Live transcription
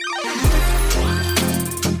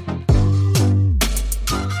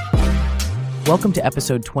Welcome to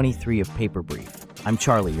episode 23 of Paper Brief. I'm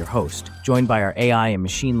Charlie, your host, joined by our AI and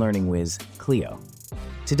machine learning whiz, Cleo.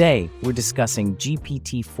 Today, we're discussing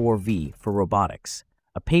GPT-4V for robotics,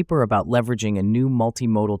 a paper about leveraging a new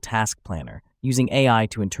multimodal task planner using AI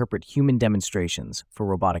to interpret human demonstrations for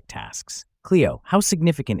robotic tasks. Cleo, how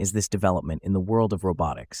significant is this development in the world of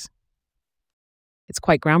robotics? It's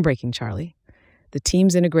quite groundbreaking, Charlie. The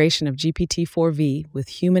team's integration of GPT-4V with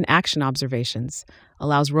human action observations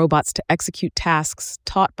allows robots to execute tasks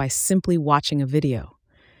taught by simply watching a video.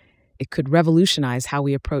 It could revolutionize how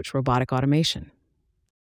we approach robotic automation.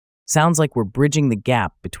 Sounds like we're bridging the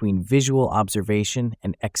gap between visual observation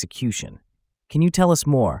and execution. Can you tell us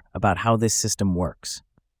more about how this system works?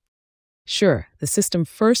 Sure, the system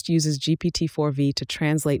first uses GPT-4V to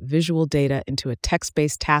translate visual data into a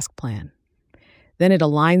text-based task plan. Then it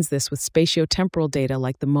aligns this with spatiotemporal data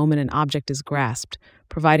like the moment an object is grasped,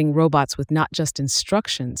 providing robots with not just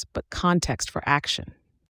instructions, but context for action.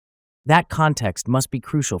 That context must be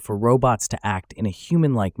crucial for robots to act in a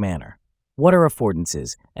human-like manner. What are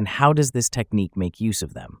affordances, and how does this technique make use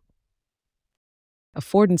of them?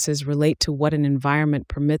 Affordances relate to what an environment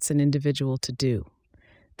permits an individual to do.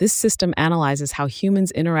 This system analyzes how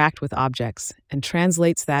humans interact with objects and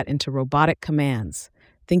translates that into robotic commands,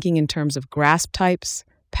 thinking in terms of grasp types,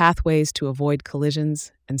 pathways to avoid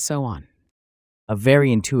collisions, and so on. A very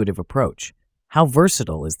intuitive approach. How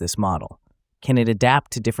versatile is this model? Can it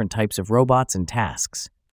adapt to different types of robots and tasks?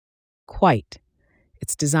 Quite.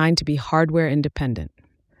 It's designed to be hardware independent.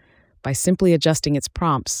 By simply adjusting its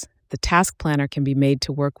prompts, the task planner can be made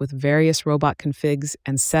to work with various robot configs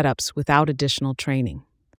and setups without additional training.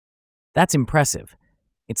 That's impressive.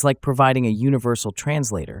 It's like providing a universal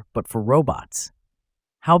translator, but for robots.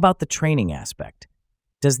 How about the training aspect?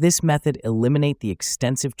 Does this method eliminate the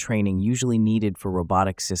extensive training usually needed for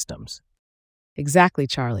robotic systems? Exactly,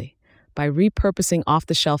 Charlie. By repurposing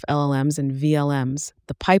off-the-shelf LLMs and VLMs,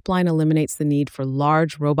 the pipeline eliminates the need for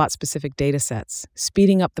large robot-specific datasets,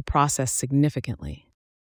 speeding up the process significantly.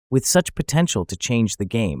 With such potential to change the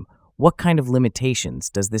game, what kind of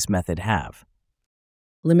limitations does this method have?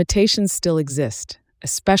 Limitations still exist,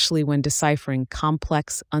 especially when deciphering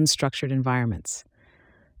complex, unstructured environments.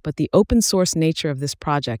 But the open-source nature of this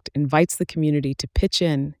project invites the community to pitch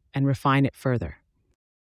in and refine it further.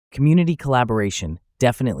 Community collaboration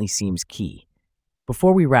definitely seems key.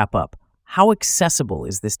 Before we wrap up, how accessible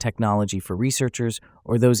is this technology for researchers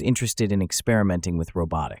or those interested in experimenting with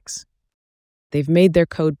robotics? They've made their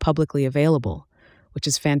code publicly available, which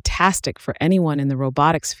is fantastic for anyone in the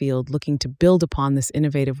robotics field looking to build upon this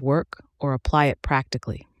innovative work or apply it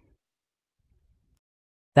practically.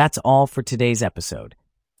 That's all for today's episode.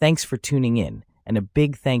 Thanks for tuning in, and a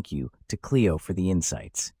big thank you to Cleo for the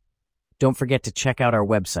insights. Don't forget to check out our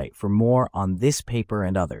website for more on this paper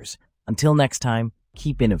and others. Until next time,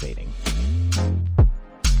 keep innovating.